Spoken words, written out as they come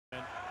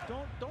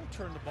Don't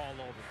turn the ball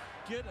over.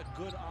 Get a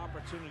good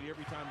opportunity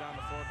every time down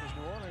the floor, because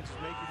New Orleans is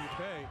making you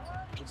pay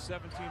with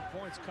 17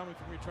 points coming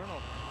from your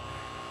turnover.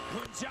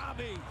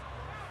 Punjabi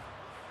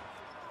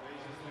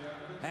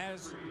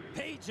as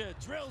Peja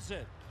drills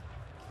it.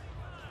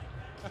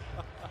 I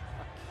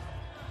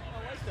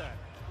like that.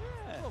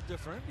 Yeah. A little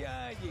different.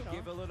 Yeah, you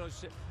give a little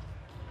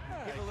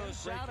give a little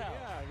shout out.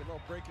 Yeah, a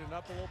little breaking it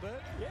up a little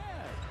bit. Yeah,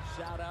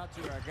 shout out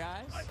to our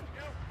guys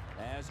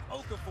as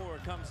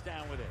Okafor comes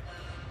down with it.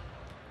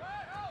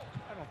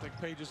 I don't think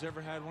Peja's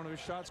ever had one of his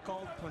shots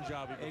called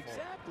Punjabi before.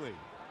 Exactly.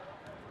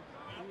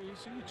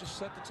 You just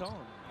set the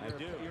tone. I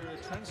do. You're a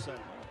trendsetter.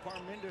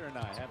 Parminder and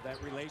I have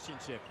that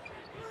relationship.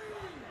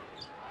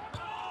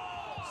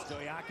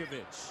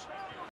 Stojakovic